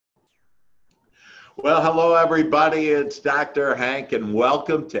Well, hello, everybody. It's Dr. Hank, and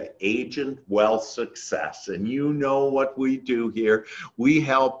welcome to Agent Wealth Success. And you know what we do here. We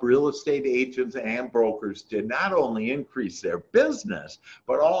help real estate agents and brokers to not only increase their business,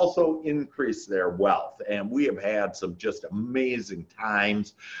 but also increase their wealth. And we have had some just amazing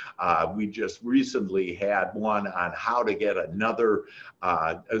times. We just recently had one on how to get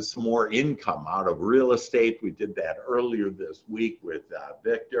some more income out of real estate. We did that earlier this week with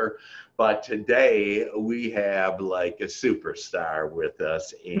Victor. But today we have like a superstar with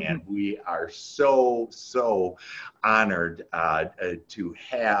us, and we are so honored to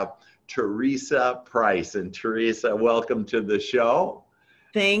have Teresa Price. And Teresa, welcome to the show.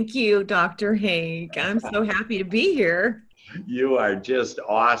 Thank you, Dr. Hank. I'm so happy to be here. You are just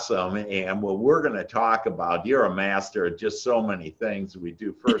awesome. And what we're going to talk about, you're a master of just so many things. We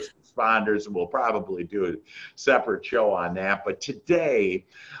do first responders, and we'll probably do a separate show on that. But today,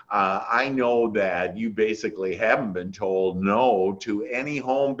 I know that you basically haven't been told no to any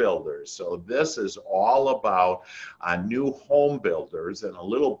home builders. So this is all about new home builders, and a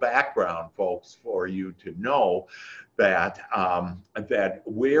little background, folks, for you to know that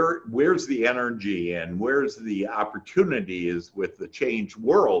where's the energy and where's the opportunities with the changed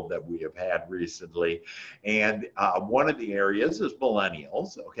world that we have had recently. And one of the areas is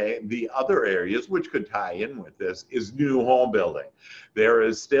millennials. Okay, the other areas which could tie in with this is new home building. There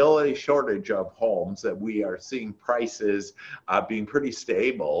is still a shortage of homes that we are seeing prices being pretty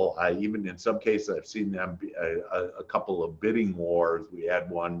stable. Even in some cases, I've seen them a couple of bidding wars. We had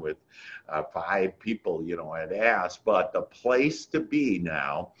one with 5 people, had asked. But the place to be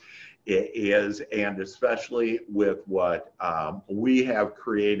now is, and especially with what we have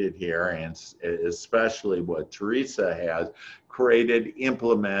created here, and especially what Teresa has created,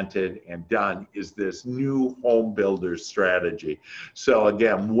 implemented, and done, is this new home builder strategy. So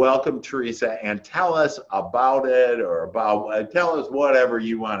again, welcome, Teresa, and tell us about it, or tell us whatever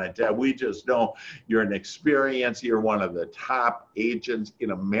you want to tell. We just know you're an experience. You're one of the top agents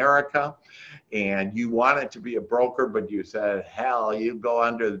in America, and you wanted to be a broker, but you said, hell, you go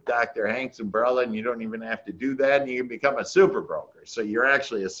under the Dr. Hank's umbrella and you don't even have to do that, and you can become a super broker. So you're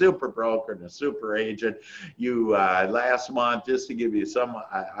actually a super broker and a super agent. You last month, just to give you some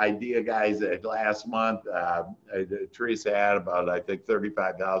idea, guys, last month, Teresa had about, I think,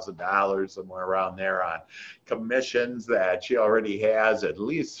 $35,000, somewhere around there, on commissions that she already has at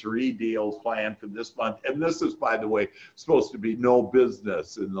least 3 deals planned for this month. And this is, by the way, supposed to be no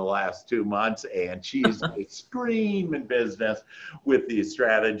business in the last 2 months. And she's screaming business with these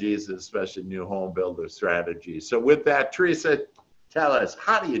strategies, especially new home builder strategies. So with that, Teresa, tell us,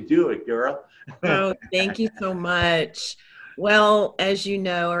 how do you do it, girl? Oh, thank you so much. Well, as you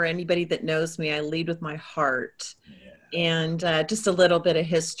know, or anybody that knows me, I lead with my heart. And just a little bit of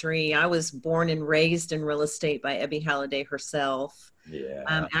history. I was born and raised in real estate by Ebby Halliday herself. Yeah.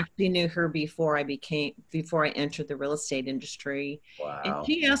 Actually knew her before I entered the real estate industry. Wow. And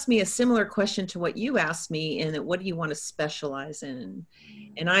she asked me a similar question to what you asked me, and what do you want to specialize in?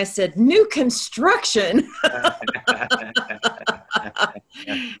 And I said, new construction.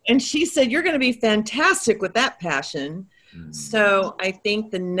 And she said, you're going to be fantastic with that passion. So I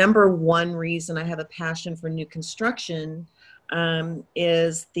think the number one reason I have a passion for new construction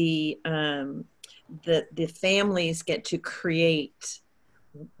is the families get to create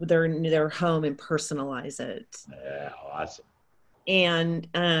their home and personalize it. Yeah, awesome. And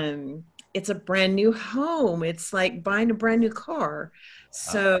it's a brand new home. It's like buying a brand new car.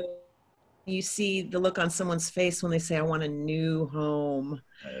 So you see the look on someone's face when they say, I want a new home.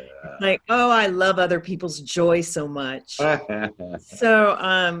 Like, oh, I love other people's joy so much. So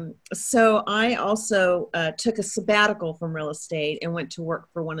I also took a sabbatical from real estate and went to work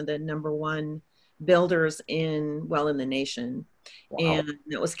for one of the number one builders in the nation. Wow. And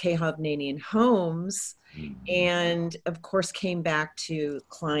that was K. Hovnanian Homes. And of course came back to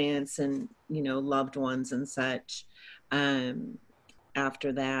clients and, loved ones and such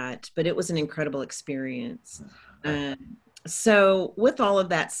after that. But it was an incredible experience. So with all of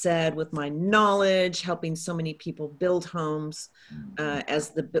that said, with my knowledge, helping so many people build homes from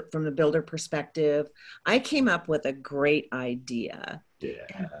the builder perspective, I came up with a great idea. Yeah.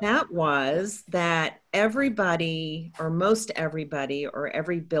 And that was that everybody, or most everybody, or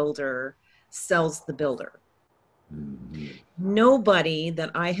every builder sells the builder. Nobody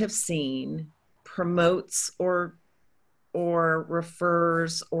that I have seen promotes or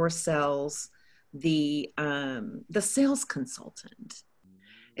refers or sells the sales consultant.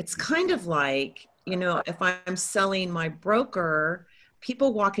 It's kind of like, if I'm selling my broker,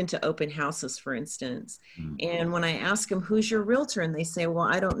 people walk into open houses, for instance, and when I ask them, who's your realtor? And they say, well,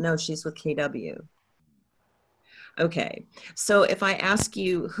 I don't know, she's with KW. Okay. So if I ask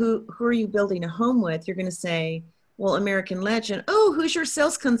you who are you building a home with, you're going to say, well, American Legend. Oh, who's your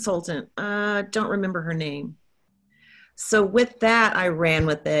sales consultant? Don't remember her name. So with that, I ran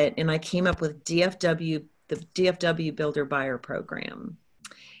with it and I came up with DFW, the DFW Builder Buyer Program.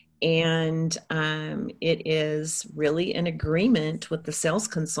 And it is really an agreement with the sales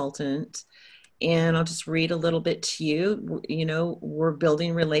consultant. And I'll just read a little bit to you. You know, we're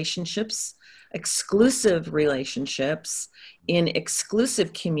building relationships, exclusive relationships in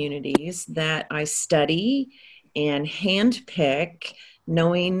exclusive communities that I study and handpick,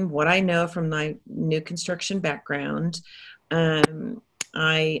 knowing what I know from my new construction background. I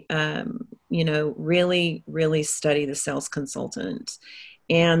really, really study the sales consultant.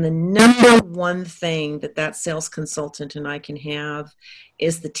 And the number one thing that that sales consultant and I can have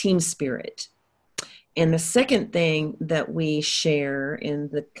is the team spirit. And the second thing that we share in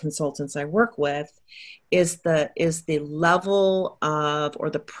the consultants I work with is the level of, or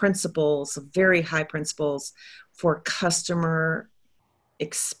the principles, very high principles for customer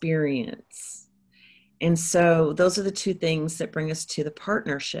experience. And so those are the two things that bring us to the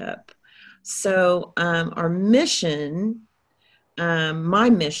partnership. So our mission, my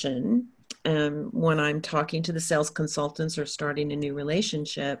mission, when I'm talking to the sales consultants or starting a new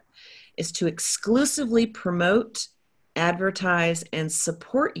relationship, is to exclusively promote, advertise, and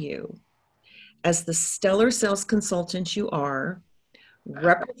support you as the stellar sales consultant you are,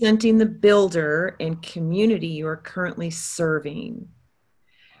 representing the builder and community you are currently serving.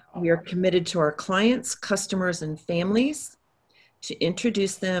 We are committed to our clients, customers, and families to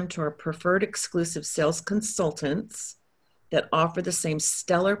introduce them to our preferred exclusive sales consultants that offer the same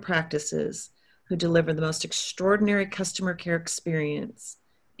stellar practices, who deliver the most extraordinary customer care experience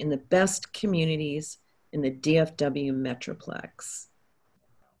in the best communities in the DFW Metroplex.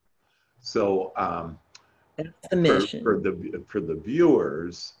 So that's the mission. For the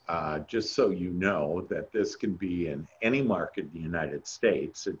viewers, just so you know that this can be in any market in the United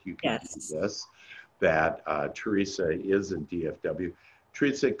States that you can do this, that Teresa is in DFW.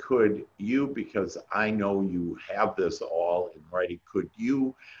 Teresa, could you, because I know you have this all in writing, could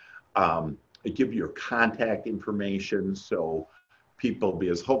you give your contact information so people,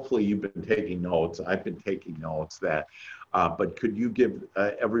 because hopefully you've been taking notes, I've been taking notes, that, but could you give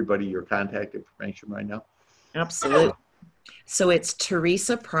everybody your contact information right now? Absolutely. So it's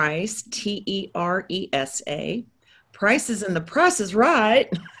Teresa Price, Teresa. Price is in the press is right.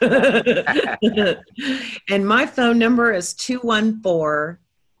 And my phone number is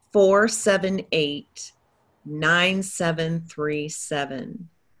 214-478-9737.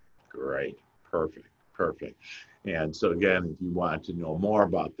 Great. Perfect. Perfect. And so again, if you want to know more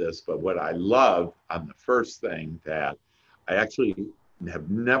about this, but what I love on the first thing that I actually have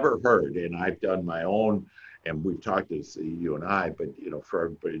never heard, and I've done my own, and we've talked to you and I, but you know, for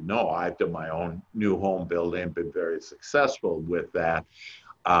everybody to know, I've done my own new home building, been very successful with that.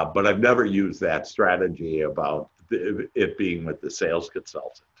 But I've never used that strategy about it being with the sales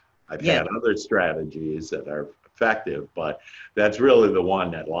consultant. I've had other strategies that are effective, but that's really the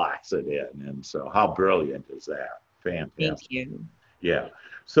one that locks it in. And so how brilliant is that? Fantastic. Thank you. Yeah.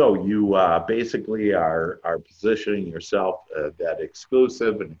 So you basically are positioning yourself that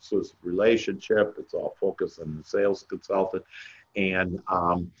exclusive relationship. It's all focused on the sales consultant, and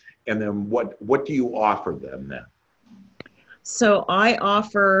then what do you offer them then? So I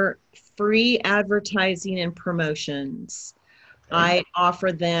offer free advertising and promotions. Okay. I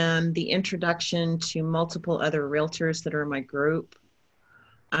offer them the introduction to multiple other realtors that are in my group.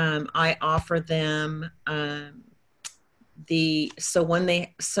 I offer them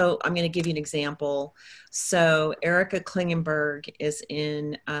so I'm going to give you an example. So Erica Klingenberg is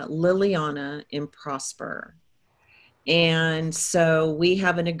in Liliana in Prosper. And so we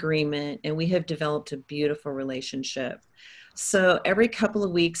have an agreement and we have developed a beautiful relationship. So every couple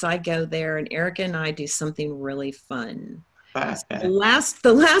of weeks I go there and Erica and I do something really fun. The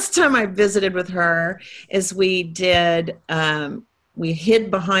last time I visited with her is we hid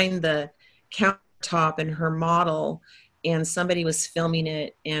behind the countertop in her model, and somebody was filming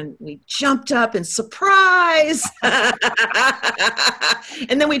it, and we jumped up and surprise.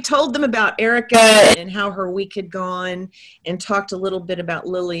 And then we told them about Erica and how her week had gone, and talked a little bit about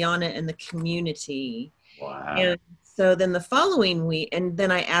Liliana and the community. Wow. And so then the following week, and then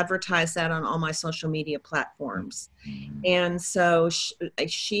I advertised that on all my social media platforms. Mm-hmm. And so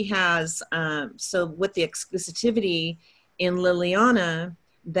she has, so with the exclusivity in Liliana,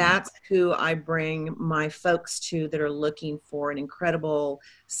 That's who I bring my folks to that are looking for an incredible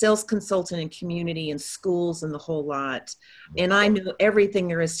sales consultant in community and schools and the whole lot. And I know everything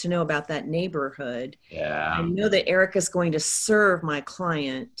there is to know about that neighborhood. I Yeah. know that Erica's going to serve my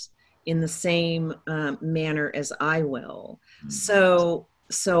client in the same manner as I will. So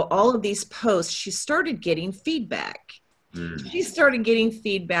all of these posts, she started getting feedback. She started getting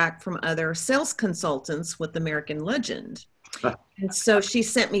feedback from other sales consultants with American Legend. And so she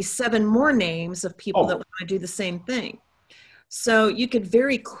sent me 7 more names of people that want to do the same thing. So you could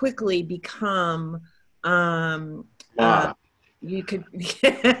very quickly become, you could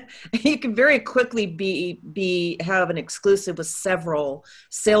you could very quickly have an exclusive with several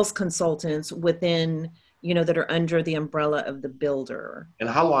sales consultants within, that are under the umbrella of the builder. And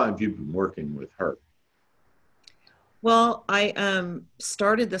how long have you been working with her? Well, I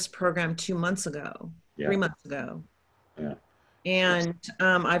started this program 2 months ago, 3 months ago. Yeah. And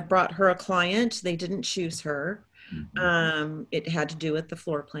I've brought her a client. They didn't choose her. It had to do with the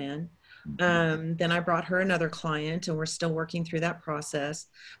floor plan. Then I brought her another client, and we're still working through that process.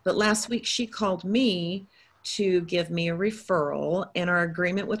 But last week she called me to give me a referral, and our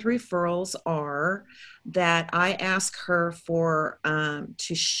agreement with referrals are that I ask her for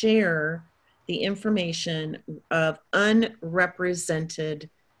to share the information of unrepresented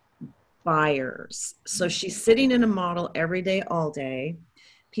buyers. So she's sitting in a model every day, all day.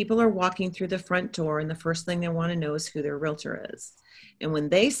 People are walking through the front door, and the first thing they want to know is who their realtor is. And when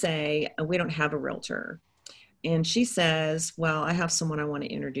they say, we don't have a realtor, and she says, well, I have someone I want to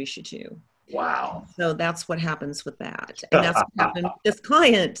introduce you to. Wow. So that's what happens with that. And that's what happened with this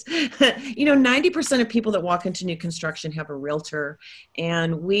client. 90% of people that walk into new construction have a realtor.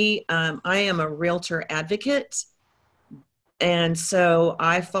 And I am a realtor advocate. And so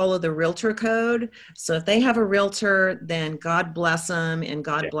I follow the realtor code. So if they have a realtor, then God bless them, and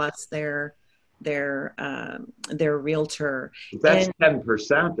God bless their realtor. That's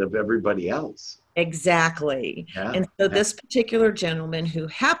 10% of everybody else. Exactly. Yeah. And so this particular gentleman, who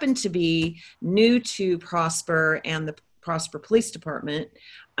happened to be new to Prosper and the Prosper Police Department,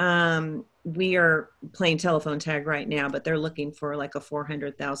 we are playing telephone tag right now, but they're looking for like a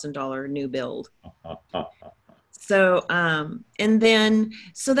 $400,000 new build. So,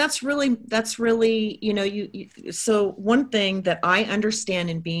 so that's really, so one thing that I understand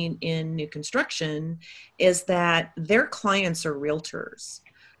in being in new construction is that their clients are realtors.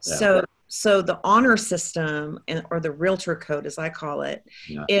 Yeah. So the honor system, or the realtor code, as I call it,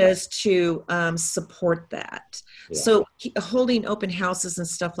 is to support that. Yeah. So holding open houses and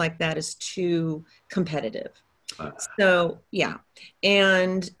stuff like that is too competitive. So, yeah.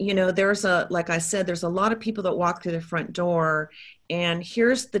 And, like I said, there's a lot of people that walk through the front door, and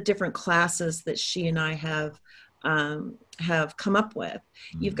here's the different classes that she and I have come up with.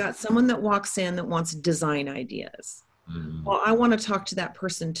 You've got someone that walks in that wants design ideas. Well, I want to talk to that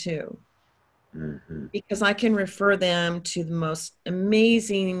person too. Because I can refer them to the most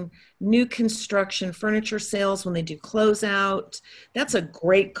amazing new construction furniture sales when they do closeout. That's a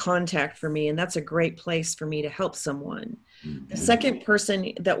great contact for me, and that's a great place for me to help someone. The second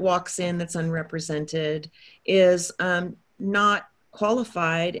person that walks in that's unrepresented is not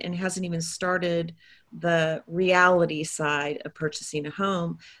qualified and hasn't even started the reality side of purchasing a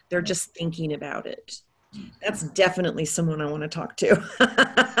home. They're just thinking about it. That's definitely someone I want to talk to.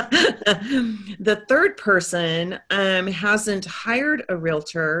 The third person hasn't hired a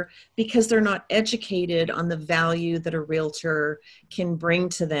realtor because they're not educated on the value that a realtor can bring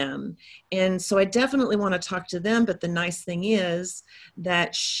to them. And so I definitely want to talk to them. But the nice thing is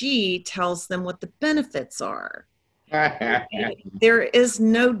that she tells them what the benefits are. There is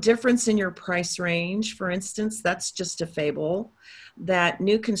no difference in your price range. For instance, that's just a fable. That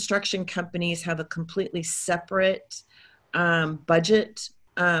new construction companies have a completely separate budget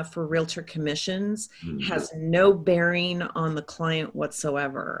for realtor commissions. Has no bearing on the client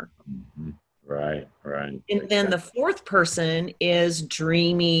whatsoever. Right. And then the fourth person is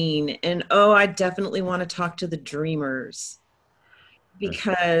dreaming. And I definitely want to talk to the dreamers,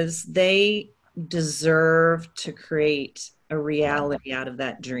 because they deserve to create a reality out of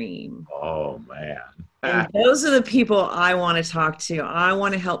that dream. Oh, man. And those are the people I want to talk to. I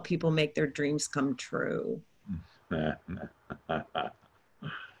want to help people make their dreams come true. Oh,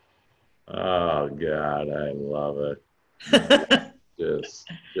 God, I love it. just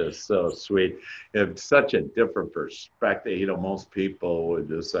so sweet. It's such a different perspective. Most people would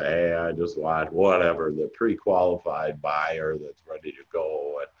just say, hey, I just want whatever, the pre-qualified buyer that's ready to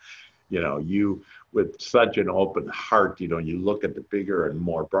go. And, with such an open heart. You know, you look at the bigger and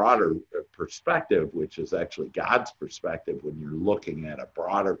more broader perspective, which is actually God's perspective when you're looking at a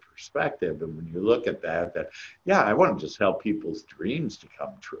broader perspective. And when you look at that, yeah, I want to just help people's dreams to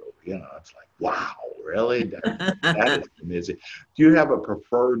come true. You know, it's like, wow, really? That is amazing. Do you have a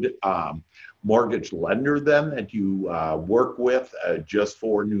preferred mortgage lender then that you work with just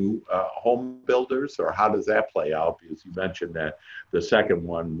for new home builders, or how does that play out? Because you mentioned that the second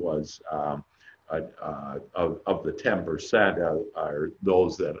one was of the 10% are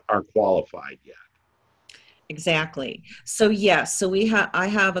those that aren't qualified yet. Exactly. So yes, so I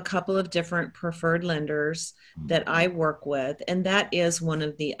have a couple of different preferred lenders that I work with, and that is one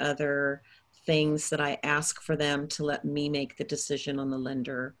of the other things that I ask for them to let me make the decision on the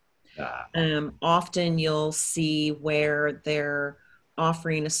lender. Often you'll see where they're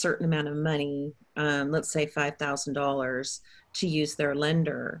offering a certain amount of money, let's say $5,000 to use their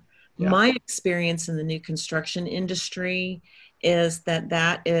lender. Yeah. My experience in the new construction industry is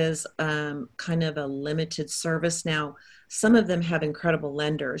that is kind of a limited service. Now, some of them have incredible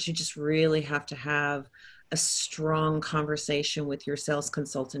lenders. You just really have to have a strong conversation with your sales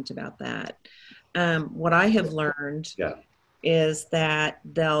consultant about that. What I have learned is that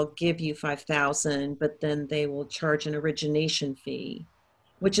they'll give you $5,000, but then they will charge an origination fee,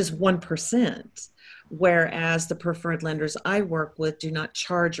 which is 1%. Whereas the preferred lenders I work with do not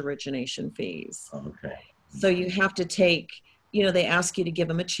charge origination fees. Okay. So you have to take, you know, they ask you to give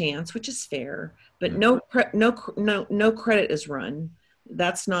them a chance, which is fair, but no credit is run.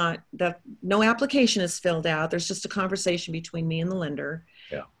 That's not that. No application is filled out. There's just a conversation between me and the lender.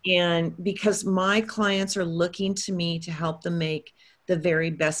 Yeah. And because my clients are looking to me to help them make the very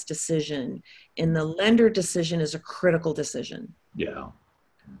best decision, and the lender decision is a critical decision. Yeah.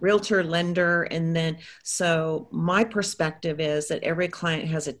 Realtor, lender, and then so my perspective is that every client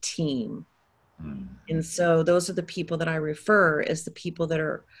has a team. And so those are the people that I refer as the people that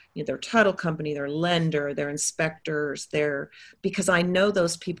are, you know, their title company, their lender, their inspectors, because I know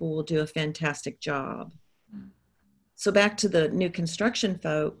those people will do a fantastic job. So back to the new construction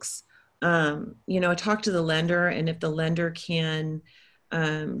folks, you know, I talk to the lender, and if the lender can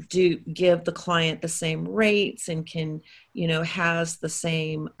give the client the same rates and can, you know, has the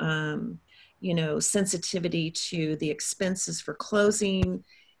same, you know, sensitivity to the expenses for closing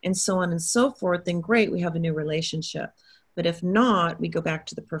and so on and so forth, then great, we have a new relationship. But if not, we go back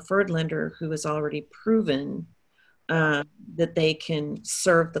to the preferred lender who has already proven that they can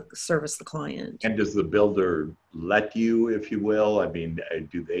service the client. And does the builder let you, if you will? I mean,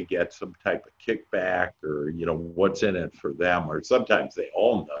 do they get some type of kickback, or, you know, what's in it for them? Or sometimes they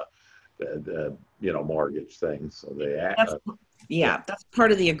own the you know, mortgage thing, so they that's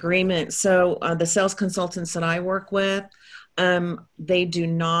part of the agreement. So the sales consultants that I work with, they do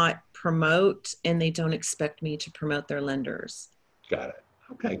not promote, and they don't expect me to promote their lenders. Got it.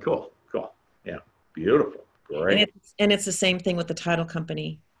 Okay, cool. Yeah, beautiful. Great. And it's the same thing with the title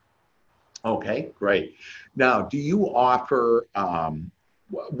company. Okay, great. Now, do you offer,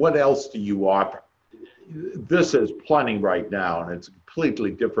 what else do you offer? This is plenty right now, and it's a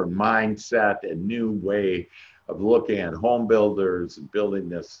completely different mindset and new way of looking at home builders and building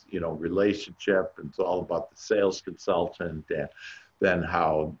this, you know, relationship. And it's all about the sales consultant, and then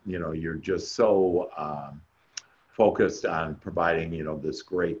how, you know, you're just so focused on providing, you know, this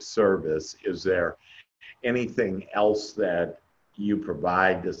great service. Is there anything else that you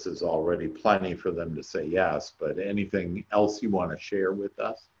provide? This is already plenty for them to say yes, but anything else you want to share with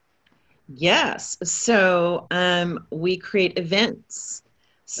us? Yes. So we create events.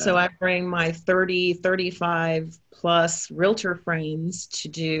 So I bring my 30, 35 plus realtor friends to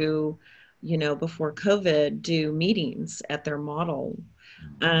do, you know, before COVID, do meetings at their model.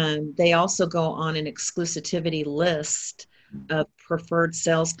 They also go on an exclusivity list of preferred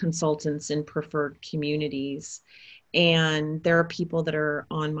sales consultants in preferred communities. And there are people that are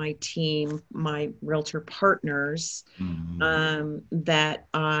on my team, my realtor partners, that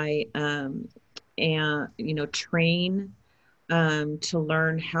I, you know, train to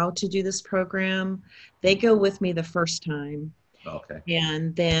learn how to do this program. They go with me the first time. Okay.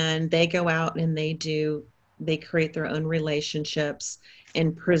 And then they go out and they create their own relationships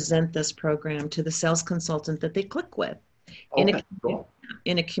and present this program to the sales consultant that they click with. Okay,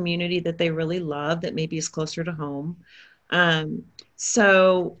 in a community that they really love, that maybe is closer to home.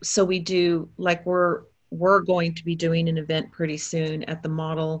 So we do, like, we're going to be doing an event pretty soon at the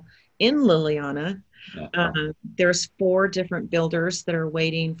model in Liliana. There's 4 different builders that are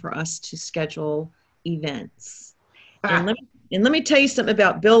waiting for us to schedule events. And let me tell you something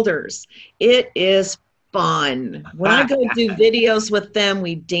about builders. It is fun. When I go do videos with them,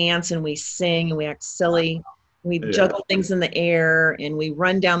 we dance and we sing and we act silly. We Yeah. juggle things in the air and we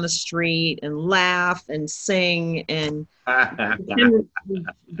run down the street and laugh and sing and pretend we're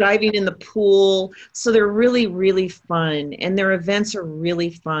diving in the pool. So they're really, really fun. And their events are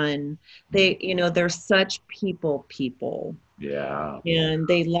really fun. They're such people. Yeah. And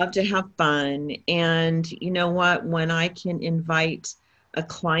they love to have fun. And you know what? When I can invite a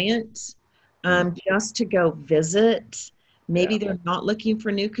client just to go visit, Yeah. maybe they're not looking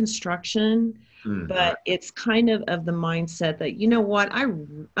for new construction, Mhm. but it's kind of the mindset that, you know what,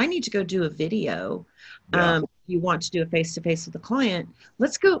 I need to go do a video. Yeah. You want to do a face-to-face with a client,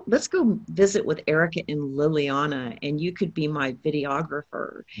 let's go visit with Erica and Liliana, and you could be my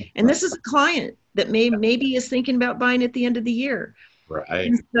videographer. And this is a client that maybe is thinking about buying at the end of the year. Right.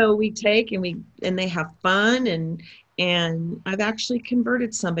 And so we take and they have fun, and I've actually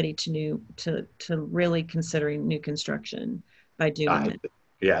converted somebody to really considering new construction by doing I, that.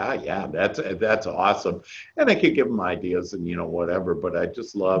 yeah, that's awesome. And I could give them ideas and whatever, but I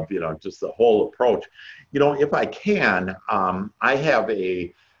just love just the whole approach. If I can, I have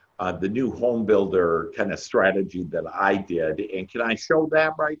the new home builder kind of strategy that I did, and can I show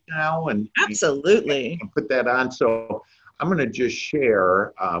that right now Absolutely. and put that on? So I'm going to just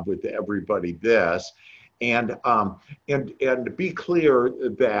share with everybody this, and be clear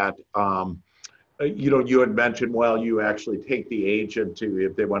that. You had mentioned, well, you actually take the agent to,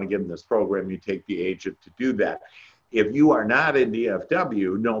 if they want to get in this program, you take the agent to do that. If you are not in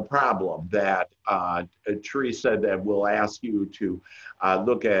DFW, no problem. That Teresa, that will ask you to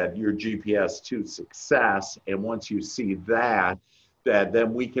look at your GPS to success, and once you see that,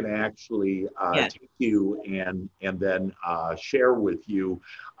 then we can actually Yeah. take you and then share with you.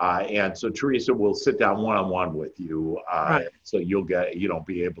 And so Teresa will sit down one-on-one with you, Right. so you'll get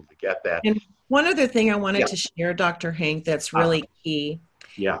be able to get that. And one other thing I wanted Yeah. to share, Dr. Hank, that's Uh, really key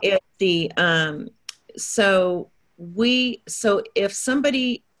yeah. is so if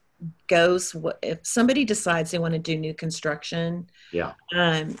somebody decides they want to do new construction, Yeah.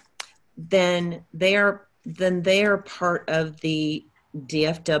 um, then they are part of the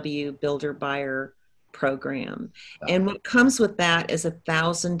DFW Builder Buyer program. Yeah. And what comes with that is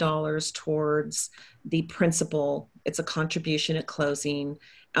 $1,000 towards the principal. It's a contribution at closing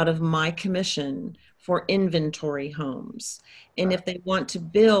out of my commission for inventory homes. And if they want to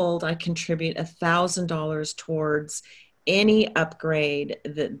build, I contribute $1,000 towards any upgrade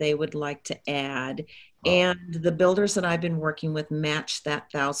that they would like to add. Oh, And the builders that I've been working with match that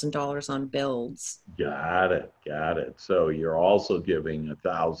 $1,000 on builds. got it. Got it. So you're also giving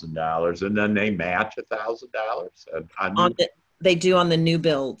 $1,000, and then they match $1,000 on new. They do on the new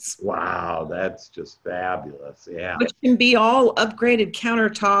builds, Wow, that's just fabulous. Yeah. which can be all upgraded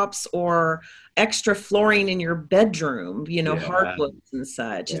countertops or extra flooring in your bedroom, Yeah. hardwoods and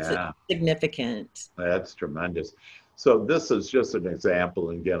such. It's Yeah. significant. That's tremendous. So this is just an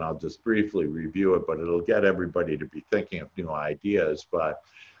example. And again, I'll just briefly review it, but it'll get everybody to be thinking of new ideas. But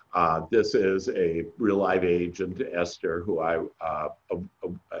this is a real life agent, Esther, who I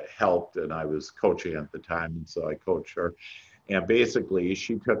helped, and I was coaching at the time, and so I coached her. And basically,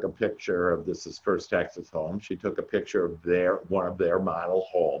 she took a picture of, this is First Texas Home. She took a picture of one of their model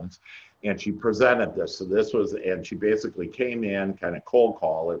homes, and she presented this. So this was, and she basically came in, kind of cold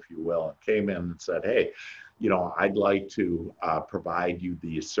call, if you will, and came in and said, hey, I'd like to provide you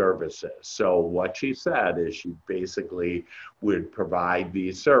these services. So what she said is she basically would provide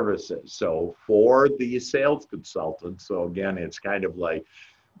these services. So for the sales consultant, so again, it's kind of like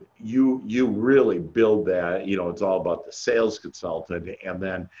you really build that, it's all about the sales consultant. And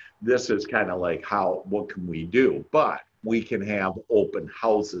then this is kind of like what can we do? But we can have open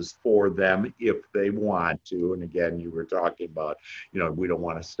houses for them if they want to. And again, you were talking about, we don't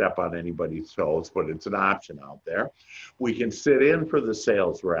want to step on anybody's toes, but it's an option out there. We can sit in for the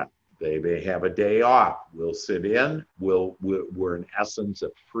sales rep. They may have a day off. We'll sit in. We're in essence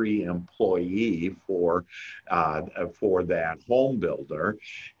a free employee for that home builder.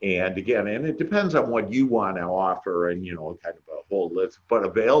 And again, and it depends on what you want to offer, and kind of a whole list, but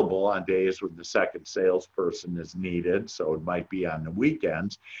available on days when the second salesperson is needed. So it might be on the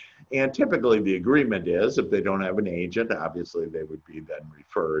weekends. And typically the agreement is, if they don't have an agent, obviously they would be then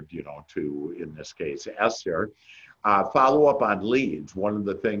referred, to, in this case, Esther. Follow up on leads. One of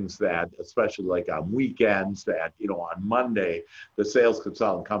the things that, especially like on weekends, that, on Monday, the sales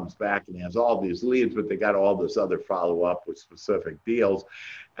consultant comes back and has all these leads, but they got all this other follow up with specific deals.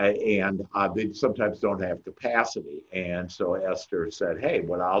 and they sometimes don't have capacity. And so Esther said, hey,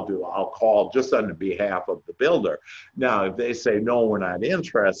 what I'll do, I'll call just on the behalf of the builder. Now, if they say, no, we're not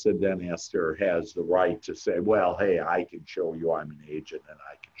interested, then Esther has the right to say, well, hey, I can show you, I'm an agent and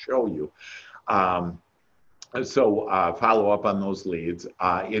I can show you. So follow up on those leads.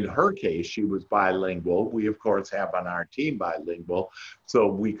 In her case, she was bilingual. We, of course, have on our team bilingual. So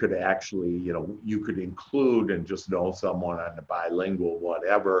we could actually, you could include and just know someone on the bilingual,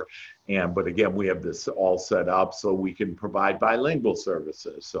 whatever. But again, we have this all set up so we can provide bilingual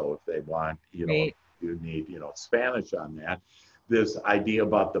services. So if they want, Right. you need, Spanish on that. This idea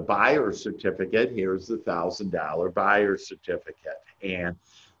about the buyer certificate, here's the $1,000 buyer certificate. And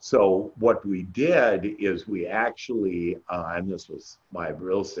so what we did is we actually, and this was my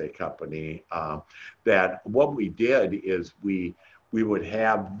real estate company, that what we did is we would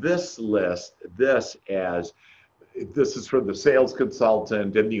have this list, this is for the sales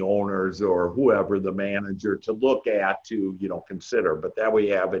consultant and the owners or whoever, the manager, to look at, to consider. But that we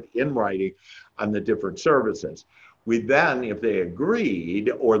have it in writing on the different services. We then, if they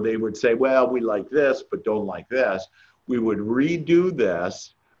agreed, or they would say, well, we like this, but don't like this, we would redo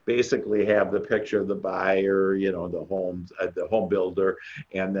this, basically have the picture of the buyer, the home builder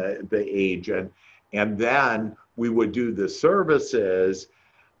and the agent. And then we would do the services.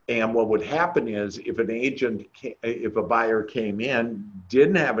 And what would happen is if a buyer came in,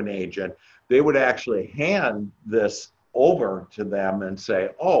 didn't have an agent, they would actually hand this over to them and say,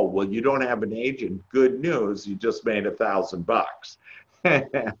 oh, well, you don't have an agent. Good news. You just made $1,000.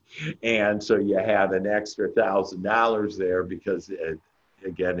 And so you had an extra $1,000 there because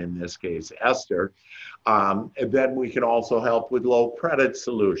again, in this case, Esther. And then we can also help with low credit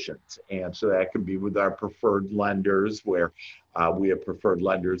solutions. And so that can be with our preferred lenders, where we have preferred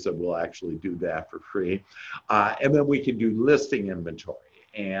lenders that will actually do that for free. And then we can do listing inventory.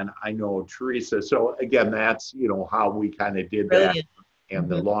 And I know Teresa, so again, that's, how we kind of did that. Brilliant. And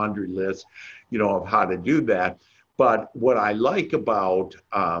the laundry list, of how to do that. But what I like about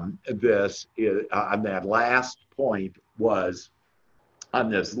this is, on that last point was, on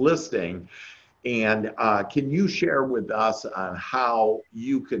this listing. And can you share with us on how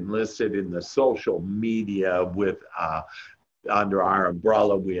you can list it in the social media with under our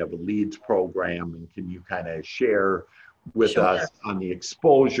umbrella? We have a leads program, and can you kind of share with us on the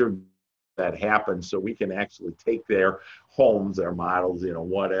exposure that happens so we can actually take their homes, their models,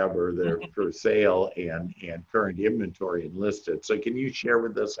 whatever they're for sale and current inventory and list it. So can you share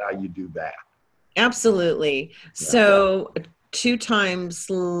with us how you do that? Absolutely. Yeah. So 2 times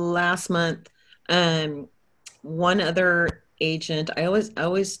last month, one other agent, I always, I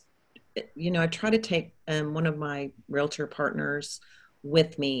try to take one of my realtor partners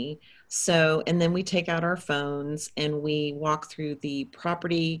with me. So, and then we take out our phones and we walk through the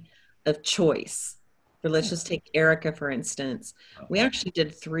property of choice. Let's just take Erica, for instance. We actually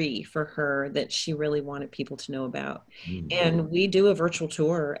did 3 for her that she really wanted people to know about. And we do a virtual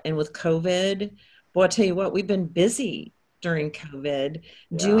tour. And with COVID, boy, I tell you what, we've been busy during COVID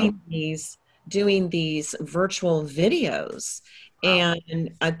doing these virtual videos.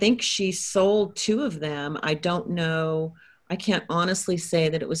 And I think she sold 2 of them. I don't know. I can't honestly say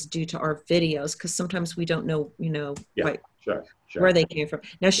that it was due to our videos, because sometimes we don't know, where they came from.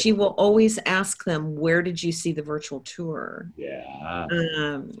 Now, she will always ask them, where did you see the virtual tour? Yeah.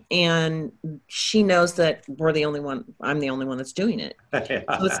 And she knows that I'm the only one that's doing it. So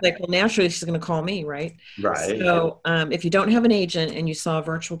it's like, well, naturally she's going to call me, right? Right. So if you don't have an agent and you saw a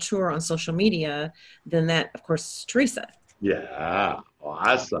virtual tour on social media, then that, of course, is Teresa. Yeah.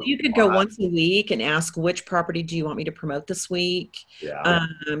 Awesome. You could go once a week and ask, which property do you want me to promote this week? Yeah.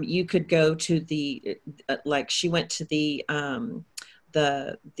 You could go to the, like she went to the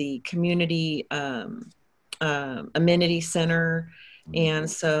community amenity center. And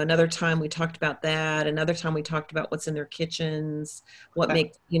so another time we talked about that. Another time we talked about what's in their kitchens, what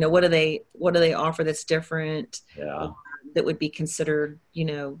makes, what do they offer that's different, that would be considered,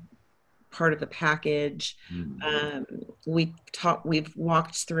 part of the package. We've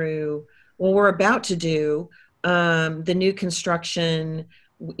walked through, well, we're about to do the new construction,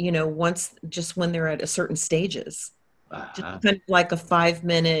 just when they're at a certain stages. Just kind of like a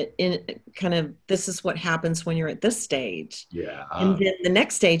 5-minute this is what happens when you're at this stage. Yeah. And then the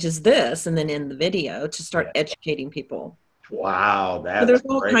next stage is this, and then in the video to start educating people. Wow, so there's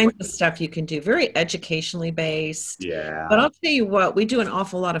all kinds of stuff you can do, very educationally based. Yeah. But I'll tell you what, we do an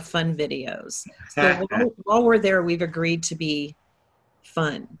awful lot of fun videos. So while we're there, we've agreed to be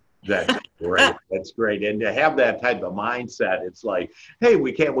fun. That's Great. That's great. And to have that type of mindset, it's like, hey,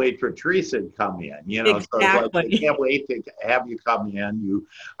 we can't wait for Teresa to come in. So it's like, we Exactly. can't wait to have you come in. You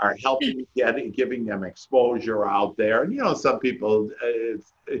are helping giving them exposure out there. And, some people,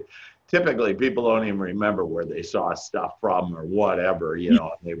 typically people don't even remember where they saw stuff from or whatever, and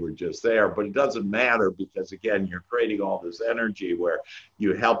they were just there. But it doesn't matter because, again, you're creating all this energy where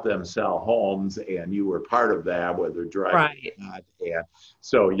you help them sell homes and you were part of that, whether directly Right. or not. And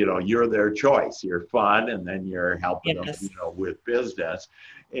so, you're their choice. You're fun, and then you're helping them, Yes. with business.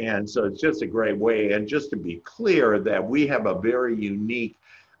 And so it's just a great way. And just to be clear that we have a very unique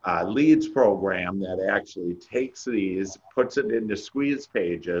leads program that actually takes these, puts it into squeeze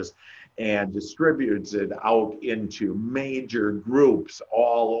pages, and distributes it out into major groups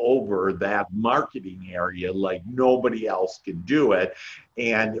all over that marketing area like nobody else can do it.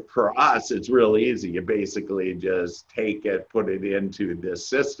 And for us, it's real easy. You basically just take it, put it into this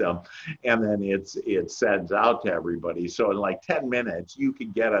system, and then it sends out to everybody. So in like 10 minutes, you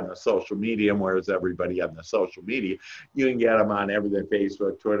can get on the social media, whereas everybody on the social media, you can get them on everything,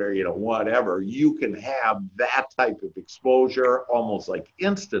 Facebook, Twitter, whatever. You can have that type of exposure almost like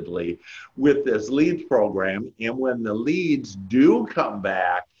instantly with this leads program. And when the leads do come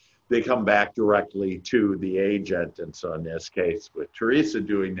back, they come back directly to the agent. And so in this case, with Teresa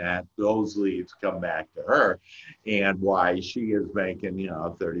doing that, those leads come back to her. And why she is making,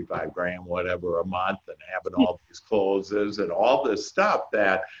 35 grand, whatever a month, and having all these closes and all this stuff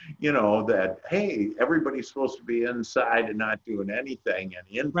that, that, hey, everybody's supposed to be inside and not doing anything. And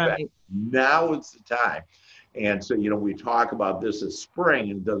in fact, Right. now is the time. And so, we talk about this as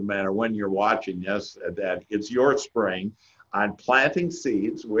spring, and it doesn't matter when you're watching this, that it's your spring on planting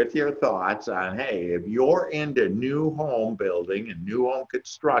seeds with your thoughts on, hey, if you're into new home building and new home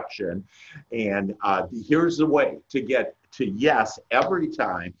construction, and here's the way to get to yes every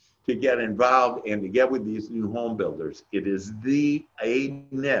time, to get involved and to get with these new home builders. It is a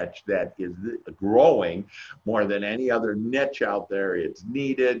niche that is growing more than any other niche out there. It's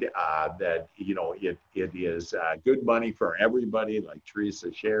needed, that, it is good money for everybody, like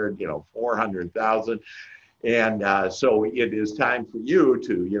Teresa shared, 400,000. And so it is time for you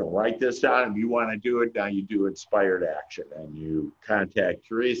to, write this down. If you want to do it, now you do Inspired Action, and you contact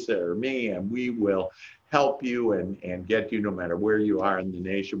Teresa or me, and we will help you and get you, no matter where you are in the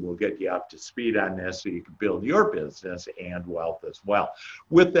nation. We'll get you up to speed on this so you can build your business and wealth as well.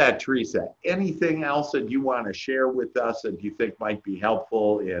 With that, Teresa, anything else that you want to share with us that you think might be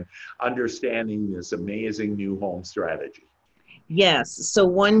helpful in understanding this amazing new home strategy? Yes. So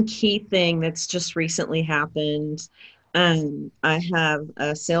one key thing that's just recently happened, I have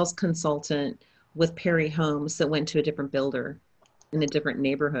a sales consultant with Perry Homes that went to a different builder in a different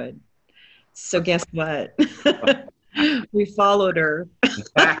neighborhood. So guess what? We followed her.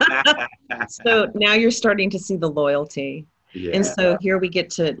 So now you're starting to see the loyalty. And Yeah. so here we get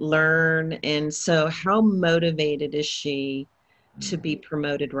to learn. And so how motivated is she to be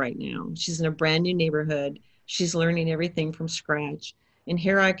promoted right now? She's in a brand new neighborhood. She's learning everything from scratch. And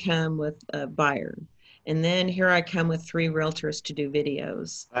here I come with a buyer. And then here I come with 3 realtors to do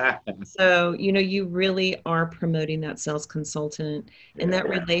videos. So, you really are promoting that sales consultant, and that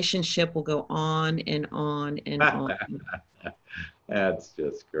Yeah. relationship will go on and on and on. That's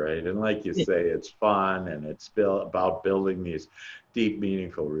just great. And like you say, it's fun, and it's about building these deep,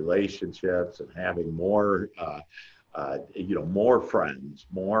 meaningful relationships and having more, more friends,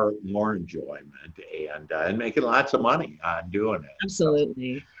 more enjoyment, and making lots of money on doing it. So,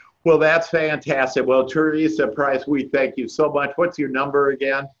 Absolutely. well, that's fantastic. Well, Teresa Price, we thank you so much. What's your number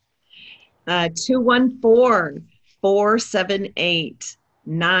again?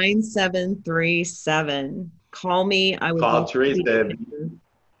 214-478-9737. Call me. I would Call love to meet Teresa. you.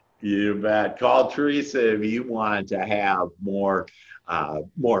 You bet. Call Teresa if you want to have more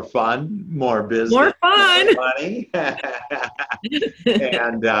fun, more business, More more fun. money.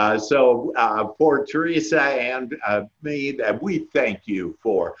 And so for Teresa and me, that we thank you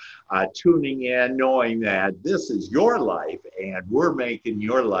for tuning in, knowing that this is your life, and we're making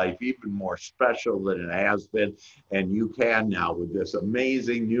your life even more special than it has been. And you can now with this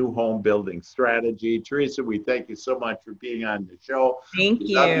amazing new home building strategy. Teresa, we thank you so much for being on the show. Thank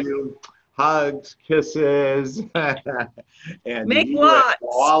We love you. you. Hugs, kisses, and to Make you and lots.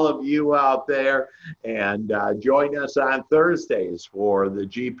 all of you out there. And join us on Thursdays for the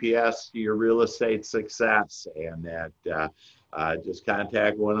GPS to your real estate success. And that just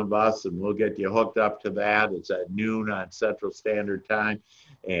contact one of us, and we'll get you hooked up to that. It's at noon on Central Standard Time,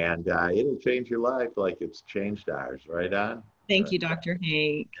 and it'll change your life like it's changed ours. Right on. Thank you, Dr.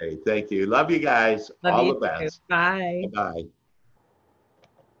 Hank. Okay, thank you. Love you guys. Love All you the too. best. Bye. Bye-bye.